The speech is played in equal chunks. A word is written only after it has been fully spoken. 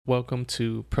Welcome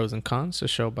to Pros and Cons, a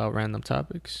show about random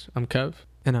topics. I'm Kev.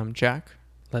 And I'm Jack.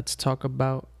 Let's talk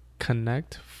about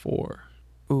Connect 4.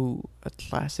 Ooh, a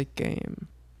classic game.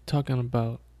 Talking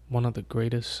about one of the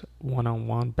greatest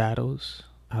one-on-one battles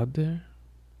out there.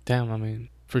 Damn, I mean,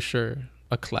 for sure,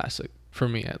 a classic, for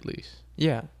me at least.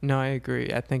 Yeah, no, I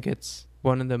agree. I think it's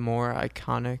one of the more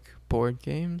iconic board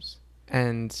games.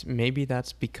 And maybe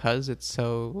that's because it's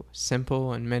so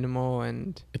simple and minimal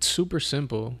and... It's super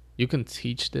simple. You can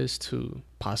teach this to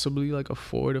possibly like a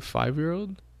 4 to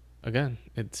 5-year-old. Again,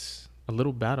 it's a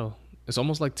little battle. It's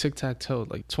almost like tic-tac-toe.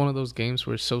 Like, it's one of those games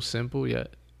where it's so simple, yet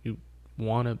you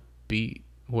want to beat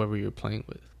whoever you're playing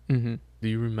with. Mm-hmm. Do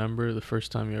you remember the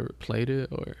first time you ever played it,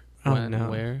 or when no. and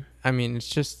where? I mean, it's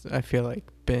just, I feel like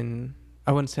been,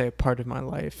 I wouldn't say a part of my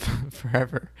life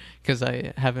forever, because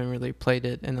I haven't really played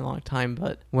it in a long time.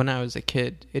 But when I was a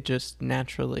kid, it just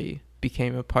naturally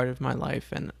became a part of my life.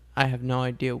 And I have no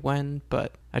idea when,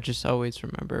 but I just always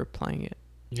remember playing it.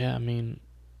 Yeah, I mean,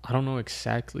 I don't know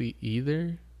exactly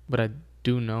either, but I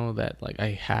do know that like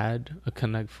I had a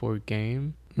Connect 4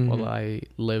 game while I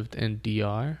lived in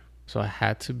DR. So I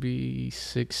had to be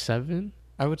 6, 7.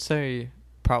 I would say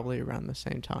probably around the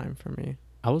same time for me.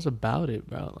 I was about it,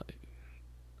 bro. Like,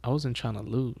 I wasn't trying to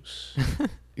lose.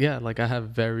 Yeah, like I have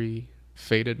very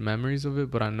faded memories of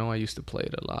it, but I know I used to play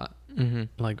it a lot.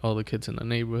 Like all the kids in the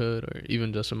neighborhood, or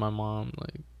even just with my mom,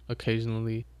 like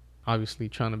occasionally, obviously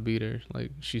trying to beat her.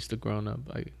 Like, she's the grown up.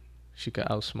 Like, she could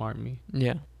outsmart me.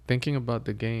 Yeah. Thinking about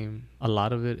the game, a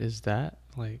lot of it is that,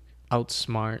 like,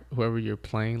 outsmart whoever you're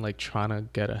playing, like trying to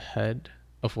get ahead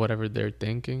of whatever they're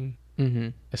thinking.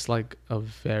 It's like a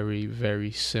very,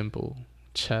 very simple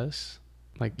chess,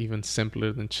 like even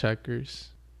simpler than checkers.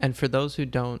 And for those who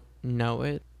don't know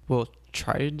it, we'll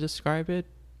try to describe it.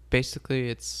 Basically,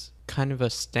 it's kind of a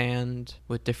stand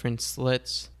with different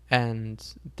slits, and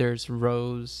there's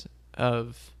rows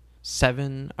of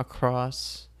 7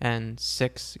 across and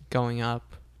 6 going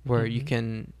up, where you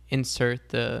can insert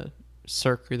the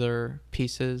circular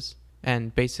pieces,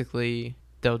 and basically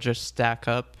they'll just stack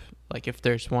up. Like, if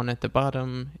there's one at the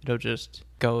bottom, it'll just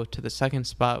go to the second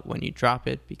spot when you drop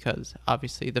it, because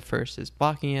obviously the first is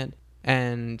blocking it.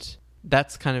 And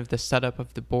that's kind of the setup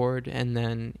of the board. And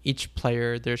then each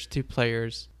player, there's 2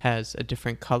 players, has a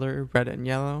different color, red and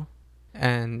yellow.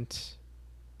 And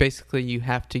basically you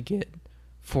have to get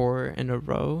 4 in a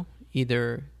row,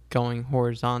 either going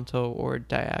horizontal or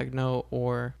diagonal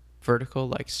or vertical,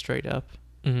 like straight up.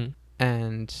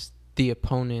 And the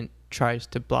opponent tries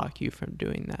to block you from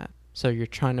doing that. So you're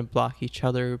trying to block each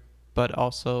other, but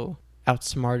also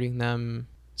outsmarting them.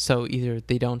 So either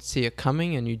they don't see it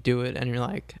coming and you do it and you're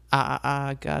like,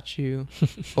 got you.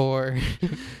 Or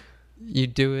you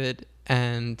do it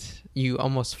and you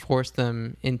almost force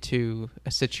them into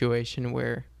a situation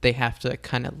where they have to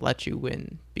kind of let you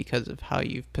win because of how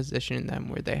you've positioned them,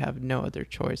 where they have no other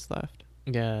choice left.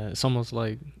 Yeah, it's almost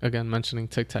like, again, mentioning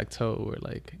tic-tac-toe, where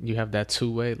like you have that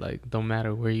 2-way, like, no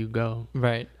matter where you go,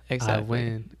 right? Exactly. I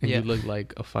win. And you look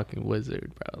like a fucking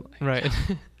wizard, bro. Like, right.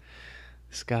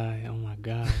 This guy, oh my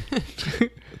God.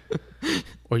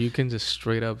 Or you can just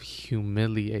straight up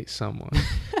humiliate someone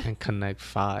and connect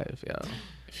 5, yo.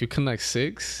 If you connect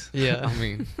 6, yeah, I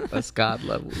mean, that's God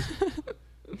levels.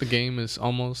 The game is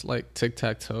almost like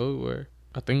tic-tac-toe, where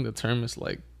I think the term is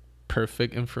like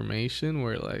perfect information,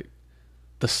 where like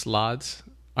the slots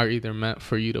are either meant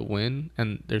for you to win,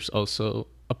 and there's also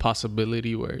a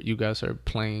possibility where you guys are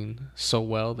playing so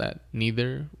well that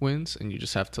neither wins, and you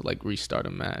just have to like restart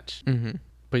a match.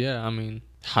 But yeah, I mean,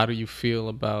 how do you feel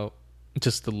about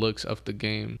just the looks of the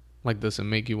game? Like, does it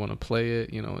make you want to play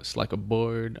it? You know, it's like a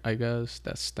board, I guess,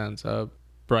 that stands up,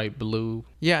 bright blue.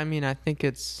 Yeah, I mean, I think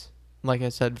it's, like I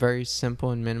said, very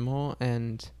simple and minimal,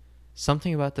 and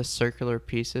something about the circular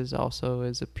pieces also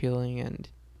is appealing, and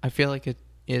I feel like it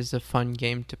is a fun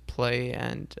game to play,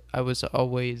 and I was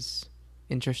always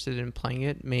interested in playing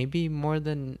it, maybe more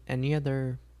than any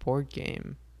other board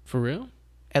game. For real?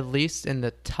 At least in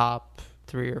the top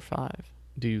 3 or 5.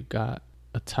 Do you got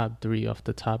a top 3 off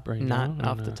the top right now? Not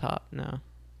off the top, no.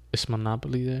 Is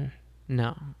Monopoly there?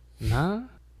 No. Nah?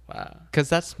 Wow. Because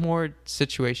that's more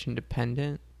situation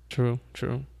dependent. True.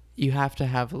 You have to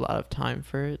have a lot of time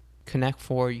for it. Connect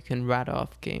 4, you can rat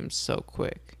off games so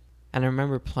quick. And I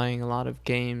remember playing a lot of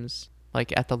games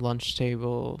like at the lunch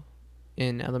table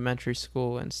in elementary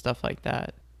school and stuff like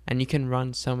that. And you can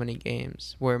run so many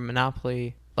games, where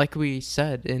Monopoly, like we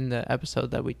said in the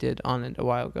episode that we did on it a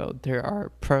while ago, there are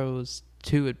pros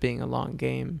to it being a long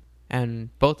game. And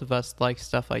both of us like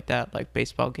stuff like that, like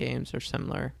baseball games or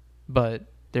similar. But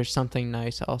there's something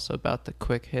nice also about the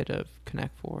quick hit of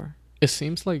Connect 4. It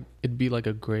seems like it'd be like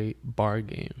a great bar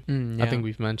game. Yeah. I think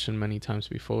we've mentioned many times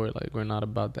before, like we're not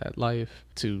about that life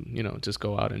to, just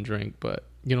go out and drink. But,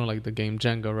 like the game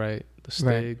Jenga, right? The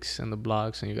stakes and the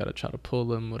blocks, and you got to try to pull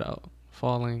them without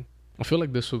falling. I feel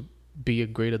like this would be a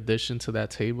great addition to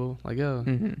that table. Like,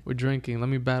 we're drinking. Let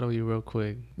me battle you real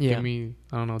quick. Yeah. Give me,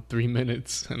 I don't know, 3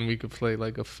 minutes and we could play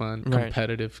like a fun,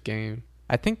 competitive game.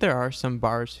 I think there are some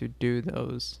bars who do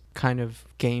those kind of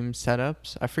game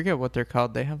setups. I forget what they're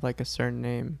called. They have like a certain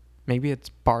name. Maybe it's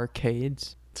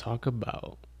barcades. Talk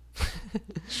about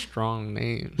strong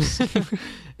names.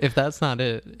 If that's not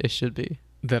it, it should be.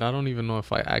 That I don't even know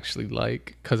if I actually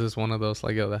like, because it's one of those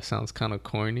like, that sounds kind of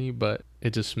corny, but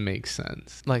it just makes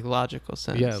sense. Like logical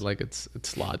sense. Yeah, like it's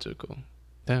logical.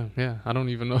 Damn, yeah. I don't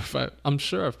even know if I'm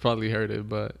sure I've probably heard it,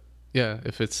 but yeah,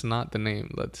 if it's not the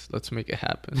name, let's make it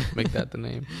happen. Make that the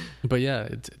name. But yeah,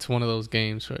 it's one of those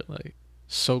games where like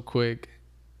so quick.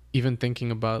 Even thinking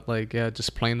about like,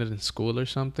 just playing it in school or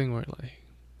something where like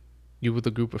you with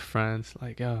a group of friends,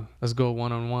 like, let's go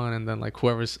one-on-one, and then like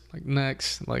whoever's like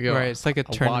next, like, right, it's like a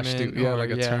tournament.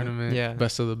 Like a tournament, yeah.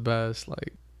 Best of the best,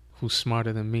 like who's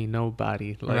smarter than me?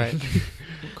 Nobody. Like, right.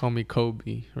 Call me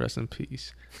Kobe, rest in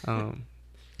peace,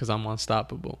 because I'm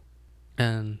unstoppable.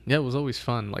 And yeah, it was always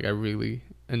fun. Like I really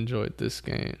enjoyed this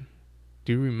game.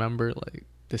 Do you remember like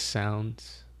the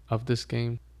sounds of this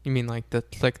game? You mean like the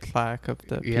click-clack of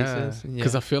the pieces? Yeah,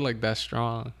 because I feel like that's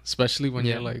strong, especially when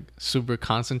you're like super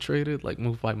concentrated, like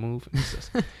move by move. It's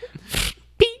just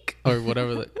peek or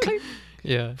whatever. The click.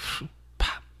 Yeah.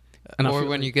 And or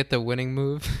when you get the winning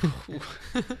move.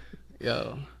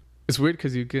 Yeah. It's weird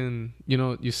because you can,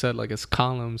 you said like it's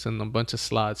columns and a bunch of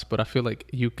slots, but I feel like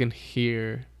you can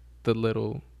hear the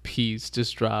little piece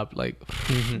just drop, like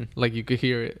like you could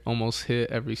hear it almost hit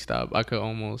every stop. I could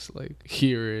almost like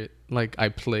hear it like I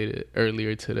played it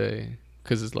earlier today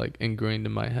because it's like ingrained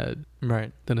in my head.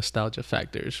 Right. The nostalgia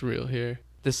factor is real here.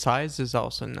 The size is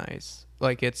also nice.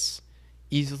 Like it's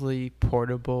easily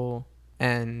portable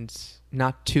and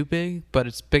not too big, but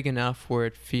it's big enough where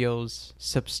it feels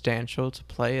substantial to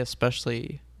play,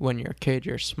 especially when you're a kid.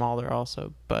 You're smaller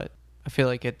also, but I feel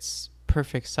like it's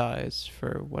perfect size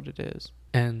for what it is.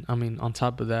 And I mean, on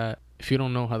top of that, if you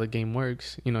don't know how the game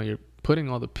works, you're putting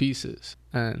all the pieces,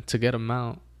 and to get them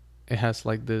out, it has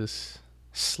like this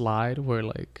slide where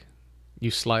like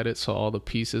you slide it so all the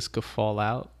pieces could fall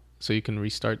out so you can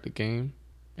restart the game,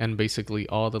 and basically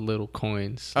all the little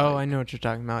coins I know what you're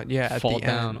talking about. Yeah, fall at the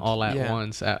down end. all at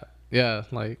once.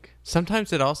 Like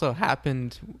sometimes it also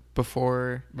happened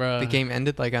before the game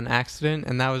ended, like on accident,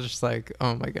 and that was just like,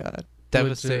 oh my god,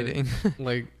 devastating.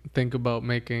 Like think about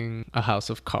making a house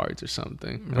of cards or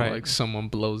something, and like someone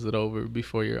blows it over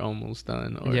before you're almost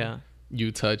done, or you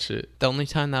touch it. The only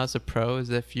time that was a pro is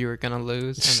if you were gonna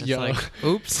lose, and it's like,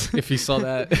 oops. If you saw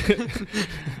that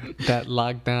that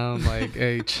lockdown, like,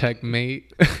 hey,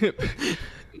 checkmate,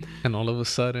 and all of a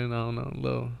sudden, I don't know, a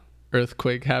little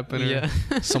earthquake happened,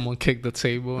 or someone kicked the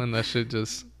table, and that shit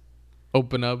just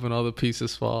open up and all the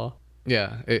pieces fall.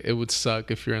 Yeah, it would suck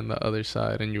if you're on the other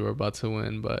side and you were about to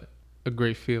win, but a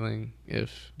great feeling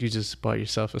if you just bought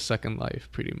yourself a second life,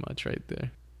 pretty much right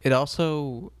there. It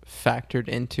also factored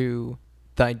into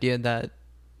the idea that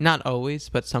not always,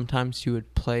 but sometimes you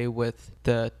would play with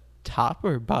the top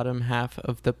or bottom half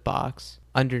of the box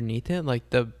underneath it, like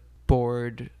the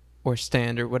board or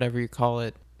stand or whatever you call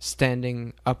it,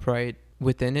 standing upright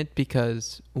within it,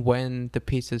 because when the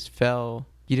pieces fell,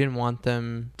 you didn't want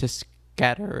them to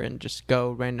scatter and just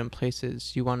go random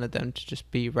places. You wanted them to just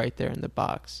be right there in the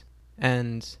box.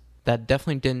 And that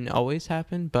definitely didn't always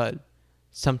happen, but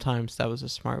sometimes that was a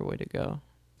smart way to go.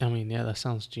 I mean, yeah, that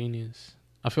sounds genius.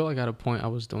 I feel like at a point I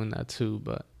was doing that too,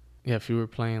 but yeah, if you were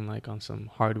playing like on some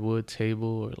hardwood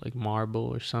table or like marble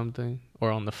or something,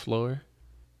 or on the floor,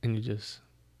 and you just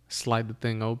slide the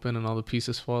thing open and all the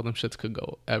pieces fall, them shits could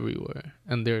go everywhere.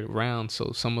 And they're round,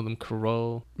 so some of them could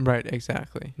roll. Right,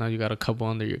 exactly. Now you got a couple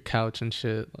under your couch and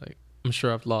shit. Like, I'm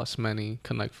sure I've lost many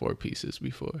Connect 4 pieces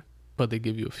before, but they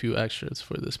give you a few extras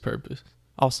for this purpose.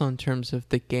 Also, in terms of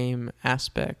the game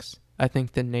aspects, I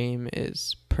think the name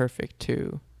is perfect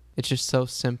too. It's just so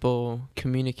simple,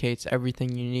 communicates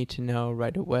everything you need to know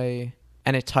right away,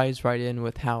 and it ties right in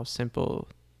with how simple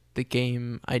the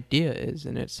game idea is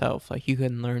in itself. Like, you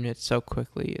can learn it so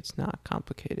quickly, it's not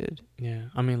complicated. Yeah,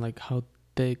 I mean, like, how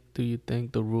thick do you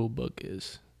think the rule book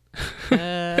is?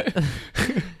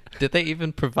 Did they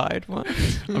even provide one?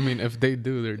 I mean, if they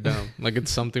do, they're dumb. Like,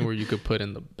 it's something where you could put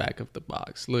in the back of the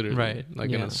box, literally. Right. Like,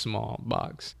 in a small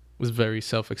box. It was very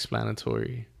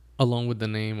self-explanatory, along with the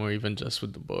name or even just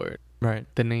with the board. Right.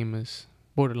 The name is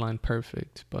borderline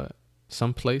perfect, but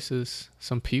Some places,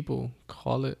 some people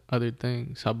call it other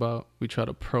things. How about we try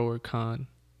to pro or con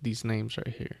these names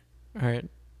right here? All right.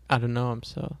 I don't know them,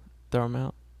 so throw them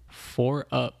out. 4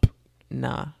 up.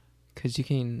 Nah, because you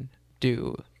can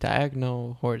do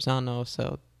diagonal, horizontal,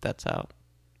 so that's out.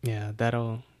 Yeah,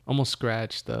 that'll almost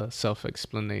scratch the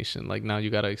self-explanation. Like now you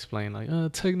gotta explain like,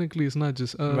 technically it's not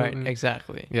just Right, and-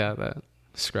 exactly. Yeah, that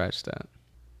scratch that.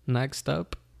 Next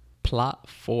up, plot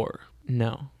 4.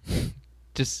 No.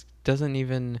 Just doesn't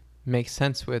even make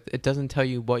sense with it. Doesn't tell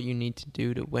you what you need to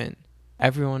do to win.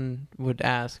 Everyone would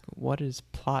ask, what is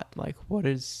plot? Like, what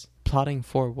is plotting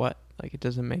for what? Like, it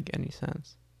doesn't make any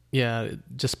sense. Yeah,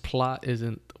 just plot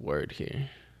isn't the word here.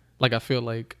 Like I feel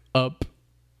like up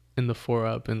in the 4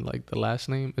 up and like the last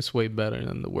name is way better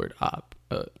than the word op.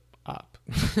 Op.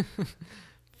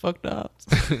 Fucked up.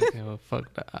 Yeah, well,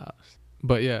 fuck the ops.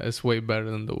 But yeah, it's way better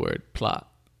than the word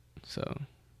plot. So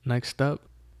next up,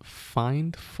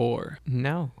 find 4.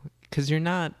 No, because you're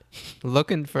not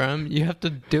looking for them. You have to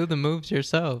do the moves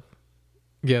yourself.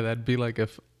 Yeah, that'd be like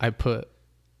if I put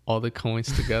all the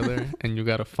coins together and you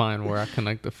gotta find where I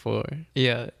connect the 4.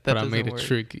 Yeah, that But I doesn't made it work.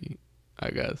 tricky, I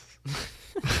guess.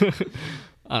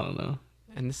 I don't know.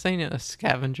 And this ain't a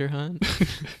scavenger hunt.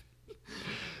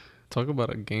 Talk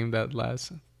about a game that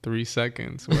lasts 3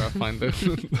 seconds where I find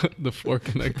the 4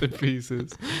 connected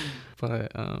pieces.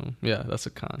 But yeah, that's a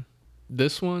con.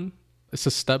 This one, it's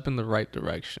a step in the right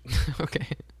direction. Okay.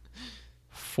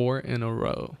 4 in a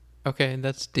row. Okay,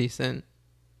 that's decent.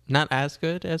 Not as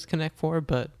good as Connect 4,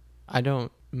 but I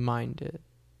don't mind it.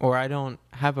 Or I don't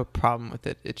have a problem with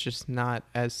it. It's just not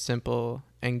as simple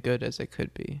and good as it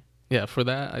could be. Yeah, for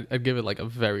that, I'd give it like a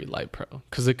very light pro.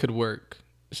 Because it could work.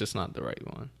 It's just not the right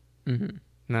one. Mm-hmm.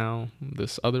 Now,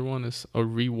 this other one is a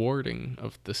rewarding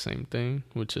of the same thing,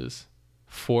 which is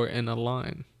 4 in a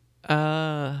line.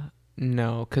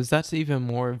 No, because that's even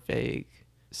more vague.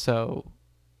 So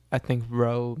I think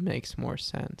row makes more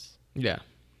sense. Yeah,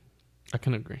 I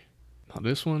can agree. Now,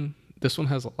 this one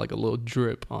has like a little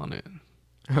drip on it.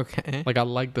 Okay. Like I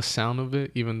like the sound of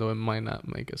it, even though it might not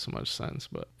make as much sense.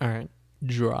 But All right.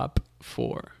 drop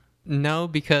 4. No,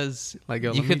 because Like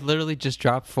yo, you let could me, literally just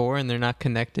drop 4 and they're not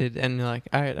connected, and you're like,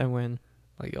 all right, I win.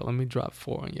 like yo, let me drop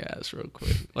 4 on your ass real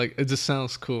quick. Like it just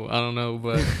sounds cool. I don't know,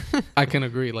 but I can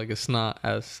agree. Like it's not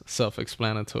as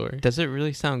self-explanatory. Does it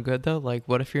really sound good though? Like,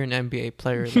 what if you're an NBA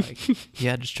player? Like,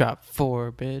 yeah, just drop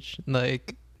 4, bitch.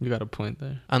 Like, You got a point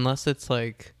there. unless it's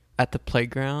like at the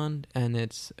playground and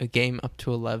it's a game up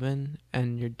to 11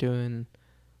 and you're doing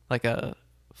like a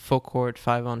full court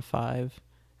 5-on-5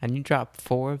 and you drop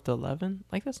 4 of the 11,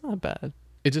 like that's not bad.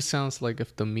 It just sounds like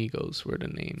if the Migos were to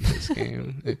name this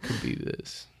game, it could be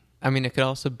this. I mean, it could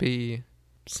also be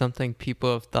something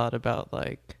people have thought about,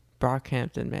 like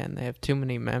Brockhampton, man, they have too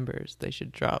many members. They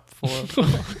should drop 4 of them.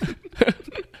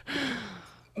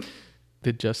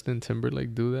 Did Justin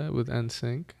Timberlake do that with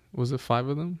NSYNC? Was it 5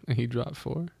 of them and he dropped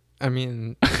 4? I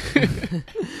mean,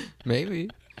 maybe.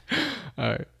 All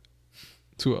right.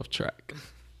 2 off track.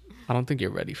 I don't think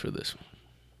you're ready for this one.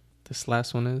 This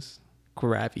last one is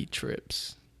Gravy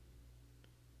Trips.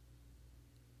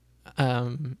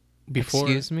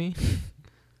 Excuse me?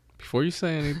 Before you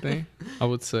say anything, I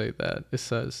would say that it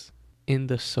says in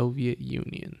the Soviet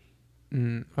Union.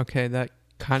 Okay, that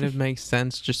kind of makes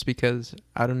sense just because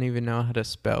I don't even know how to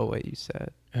spell what you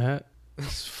said. That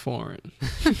is foreign.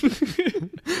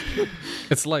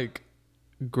 It's like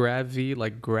gravy,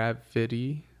 like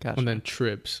gravity, Gotcha. and then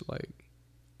trips, like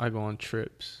I go on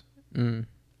trips.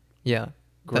 Yeah,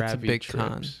 that's a Gravy big trips.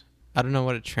 con. I don't know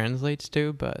what it translates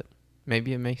to, but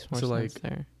maybe it makes more So, sense like,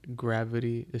 there.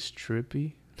 Gravity is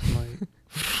trippy.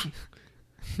 Like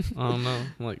I don't know.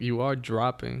 Like you are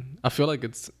dropping. I feel like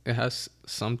it has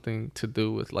something to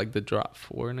do with like the drop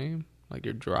 4 name. Like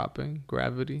you're dropping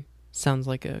gravity. Sounds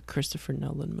like a Christopher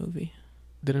Nolan movie.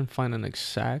 Didn't find an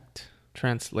exact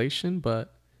translation,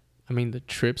 but I mean the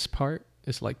trips part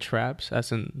is like traps,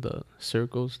 as in the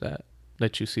circles that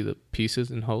let you see the pieces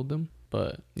and hold them.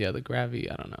 But yeah, the gravity,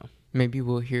 I don't know. Maybe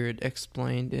we'll hear it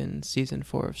explained in season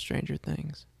 4 of Stranger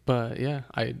Things. But yeah,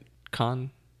 I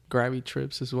con gravity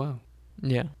trips as well.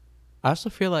 Yeah. I also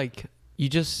feel like you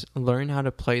just learn how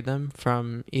to play them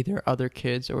from either other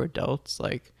kids or adults.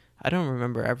 Like, I don't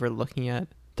remember ever looking at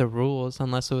the rules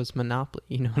unless it was Monopoly.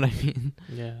 You know what I mean?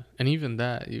 Yeah. And even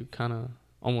that, you kind of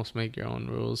almost make your own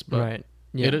rules. But Right.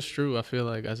 Yeah. it is true. I feel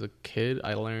like as a kid,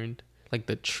 I learned like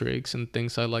the tricks and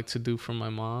things I like to do from my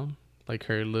mom. Like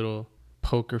her little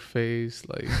poker face,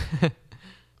 like,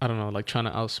 I don't know, like trying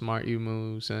to outsmart you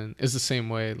moves. And it's the same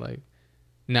way. Like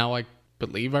now I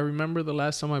believe I remember the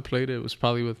last time I played it was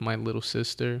probably with my little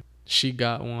sister. she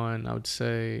got one. I would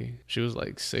say she was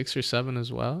like 6 or 7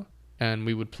 as well. And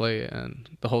we would play it, and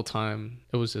the whole time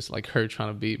it was just like her trying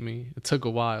to beat me. It took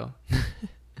a while,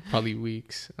 probably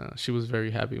weeks. She was very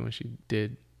happy when she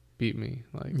did beat me.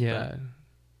 Like, bad.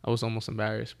 I was almost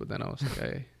embarrassed, but then I was like,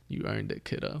 hey, you earned it,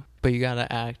 kiddo. But you gotta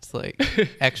act like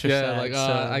extra Yeah, sad. like,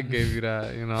 I gave you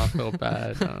that. You know, I felt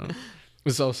bad.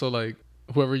 It's also like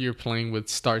whoever you're playing with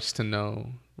starts to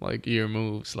know like your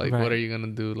moves. Like, what are you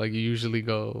gonna do? Like, you usually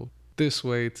go this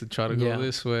way to try to go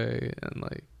this way, and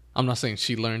like, I'm not saying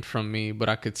she learned from me, but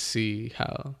I could see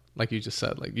how, like you just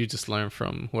said, like you just learn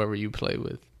from whoever you play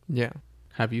with. Yeah.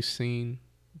 Have you seen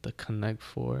the Connect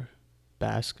 4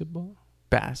 basketball?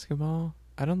 Basketball?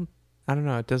 I don't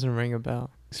know. It doesn't ring a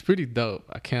bell. It's pretty dope.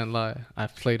 I can't lie.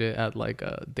 I've played it at like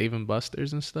Dave and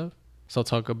Buster's and stuff. So I'll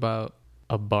talk about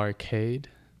a barcade.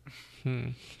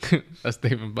 That's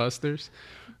Dave and Buster's.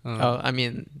 I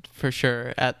mean, for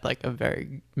sure, at like a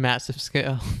very massive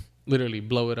scale. Literally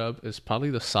blow it up. It's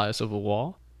probably the size of a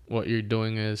wall. What you're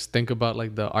doing is think about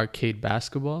like the arcade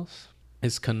basketballs.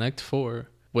 It's Connect 4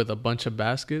 with a bunch of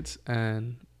baskets,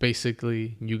 and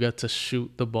basically you get to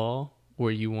shoot the ball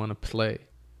where you want to play.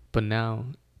 But now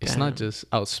it's not just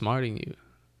outsmarting you.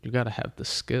 You got to have the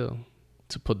skill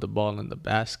to put the ball in the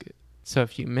basket. So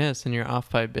if you miss and you're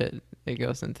off by a bit, it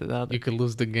goes into the other. You could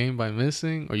lose the game by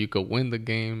missing, or you could win the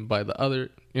game by the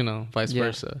other, you know, vice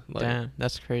versa. Like, damn,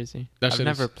 that's crazy. That I've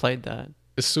never played that.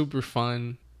 It's super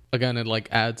fun. Again, it like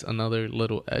adds another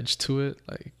little edge to it,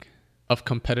 like of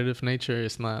competitive nature.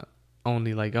 It's not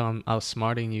only like, oh, I'm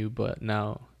outsmarting you, but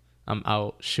now I'm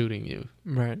out shooting you.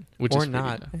 Right. Which or is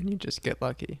not, and you just get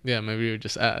lucky. Yeah, maybe you're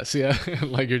just ass. Yeah,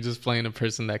 like you're just playing a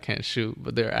person that can't shoot,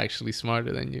 but they're actually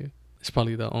smarter than you. It's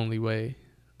probably the only way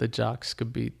the jocks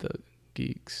could beat the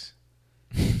geeks.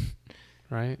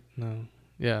 Right? No.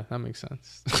 Yeah, that makes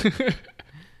sense.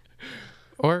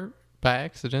 Or by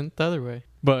accident, the other way.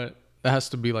 But that has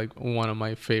to be like one of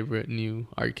my favorite new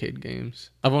arcade games.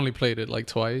 I've only played it like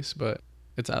twice, but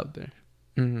it's out there.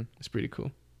 Mm-hmm. It's pretty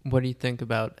cool. What do you think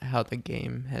about how the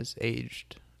game has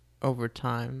aged over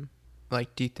time?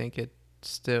 Like, do you think it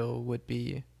still would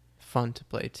be fun to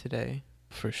play today?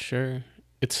 For sure.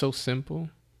 It's so simple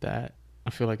that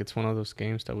I feel like it's one of those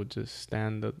games that would just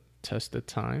stand the test of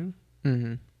time.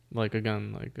 Mm-hmm. Like,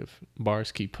 again, like if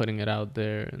bars keep putting it out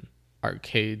there, and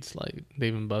arcades like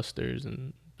Dave and Buster's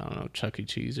and, I don't know, Chuck E.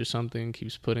 Cheese or something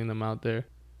keeps putting them out there,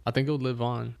 I think it'll live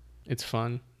on. It's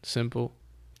fun, simple,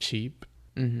 cheap.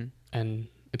 Mm-hmm. And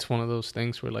it's one of those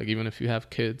things where, like, even if you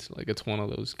have kids, like, it's one of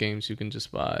those games you can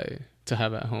just buy to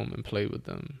have at home and play with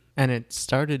them. And it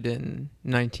started in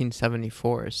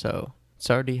 1974, so it's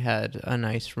already had a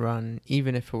nice run,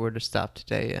 even if it were to stop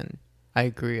today. And I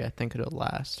agree, I think it'll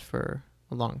last for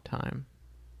a long time.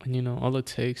 And, you know, all it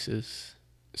takes is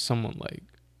someone like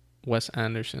Wes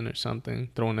Anderson or something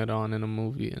throwing it on in a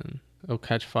movie, and it'll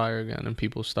catch fire again, and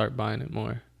people start buying it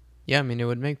more. Yeah, I mean, it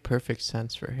would make perfect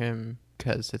sense for him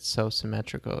because it's so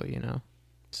symmetrical, you know?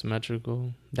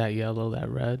 Symmetrical, that yellow, that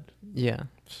red. Yeah.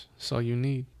 That's all you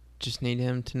need. Just need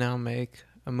him to now make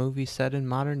a movie set in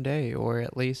modern day, or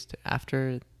at least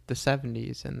after the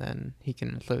 70s, and then he can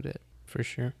include it. For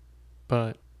sure.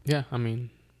 But, yeah, I mean,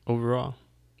 overall,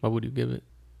 what would you give it?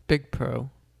 Big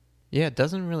pro. Yeah, it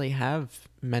doesn't really have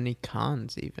many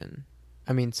cons even.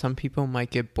 I mean, some people might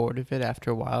get bored of it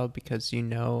after a while because you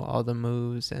know all the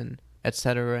moves and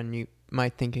etc., and you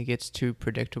might think it gets too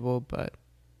predictable, but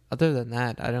other than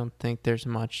that, I don't think there's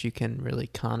much you can really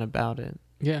con about it.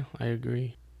 Yeah, I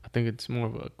agree. I think it's more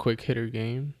of a quick hitter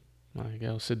game. Like,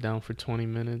 I'll sit down for 20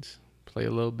 minutes, play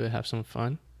a little bit, have some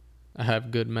fun. I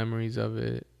have good memories of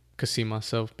it. Could see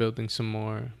myself building some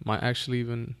more. Might actually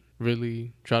even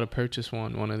really try to purchase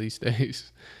one of these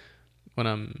days when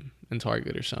I'm in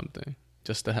Target or something,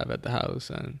 just to have at the house.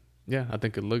 And yeah, I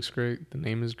think it looks great. The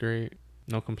name is great.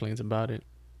 No complaints about it.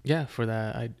 Yeah, for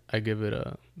that, I give it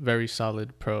a very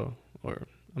solid pro, or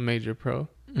a major pro.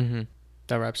 Mm-hmm.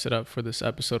 That wraps it up for this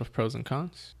episode of Pros and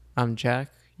Cons. I'm Jack.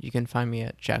 You can find me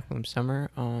at Jack Bloom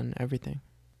Summer on everything.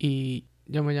 Y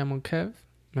yo me llamo Kev.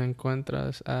 Me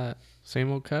encuentras at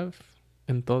Same Old Kev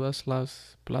en todas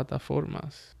las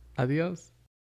plataformas. Adiós.